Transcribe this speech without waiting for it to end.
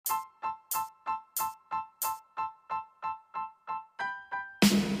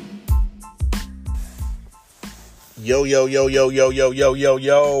Yo, yo, yo, yo, yo, yo, yo, yo,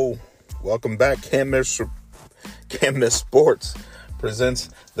 yo. Welcome back. Can't Miss Sports presents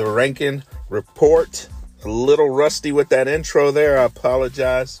the Rankin Report. A little rusty with that intro there. I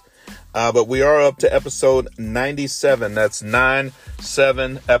apologize. But we are up to episode 97. That's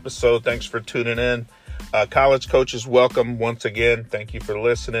 9-7 episode. Thanks for tuning in. College coaches, welcome once again. Thank you for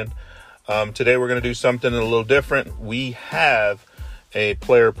listening. Today we're going to do something a little different. We have a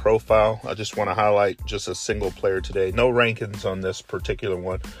player profile. I just want to highlight just a single player today. No rankings on this particular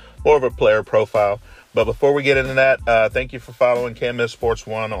one. More of a player profile. But before we get into that, thank you for following Can't Miss Sports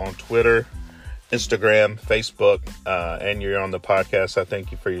 1 on Twitter, Instagram, Facebook, and you're on the podcast. I thank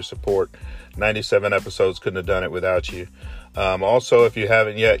you for your support. 97 episodes, couldn't have done it without you. Also, if you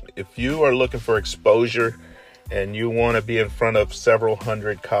haven't yet, if you are looking for exposure and you want to be in front of several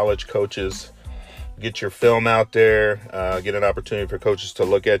hundred college coaches, get your film out there, get an opportunity for coaches to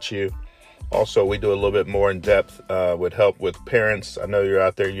look at you. Also, we do a little bit more in depth with help with parents. I know you're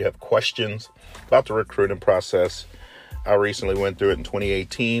out there, you have questions about the recruiting process. I recently went through it in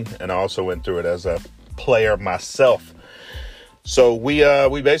 2018, and I also went through it as a player myself. So we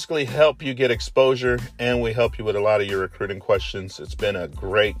basically help you get exposure, and we help you with a lot of your recruiting questions. It's been a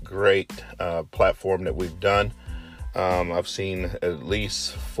great platform that we've done. I've seen at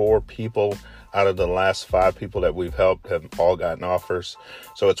least 4 people out of the last 5 people that we've helped have all gotten offers.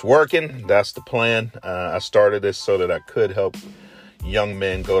 So it's working. That's the plan. I started this so that I could help young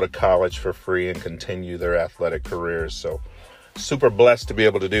men go to college for free and continue their athletic careers. So super blessed to be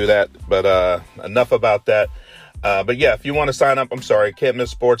able to do that. But enough about that. But yeah, if you want to sign up,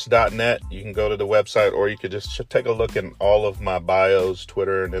 can'tmisssports.net. You can go to the website, or you could just take a look in all of my bios,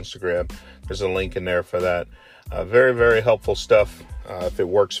 Twitter and Instagram. There's a link in there for that. Very, very helpful stuff. If it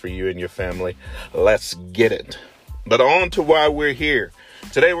works for you and your family, let's get it. But on to why we're here.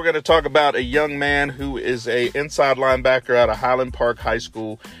 Today we're going to talk about a young man who is a inside linebacker out of Highland Park High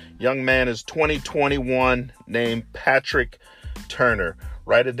School. Young man is 2021, named Patrick Turner.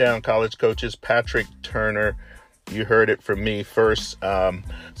 Write it down, college coaches. Patrick Turner. You heard it from me first.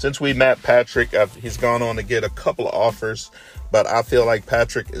 Since we met Patrick, he's gone on to get a couple of offers, but I feel like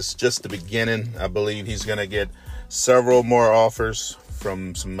Patrick is just the beginning. I believe he's going to get several more offers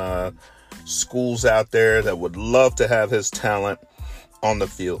from some schools out there that would love to have his talent on the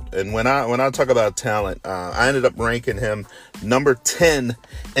field. And when I talk about talent, I ended up ranking him number 10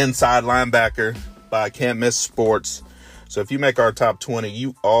 inside linebacker by Can't Miss Sports. So if you make our top 20,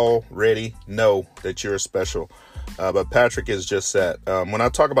 you already know that you're special. But Patrick is just that. When I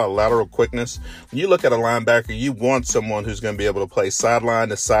talk about lateral quickness, when you look at a linebacker, you want someone who's going to be able to play sideline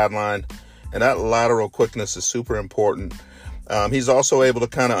to sideline. And that lateral quickness is super important. He's also able to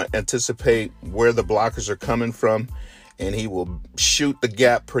kind of anticipate where the blockers are coming from, and he will shoot the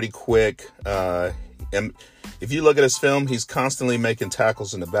gap pretty quick. And if you look at his film, he's constantly making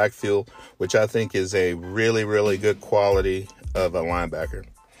tackles in the backfield, which I think is a really, really good quality of a linebacker.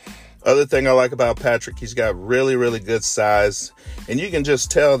 Other thing I like about Patrick, he's got really, really good size. And you can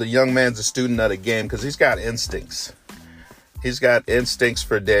just tell the young man's a student of the game because he's got instincts. He's got instincts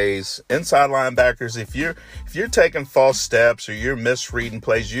for days. Inside linebackers, if you're taking false steps or you're misreading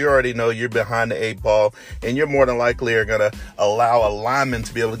plays, you already know you're behind the 8 ball, and you're more than likely are going to allow a lineman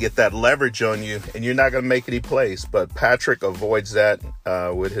to be able to get that leverage on you, and you're not going to make any plays. But Patrick avoids that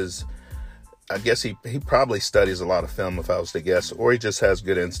with his, I guess he probably studies a lot of film, if I was to guess, or he just has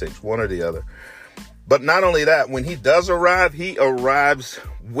good instincts, one or the other. But not only that, when he does arrive, he arrives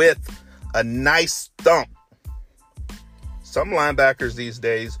with a nice thump. Some linebackers these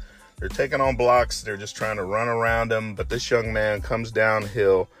days, they're taking on blocks. They're just trying to run around them. But this young man comes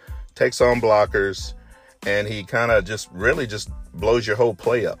downhill, takes on blockers, and he kind of just blows your whole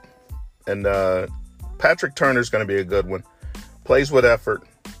play up. And Patrick Turner's going to be a good one. Plays with effort.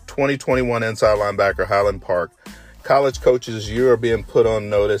 2021 inside linebacker, Highland Park. College coaches, you are being put on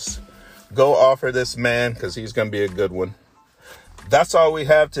notice. Go offer this man because he's going to be a good one. That's all we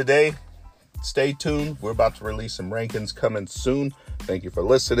have today. Stay tuned. We're about to release some rankings coming soon. Thank you for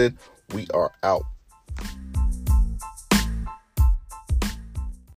listening. We are out.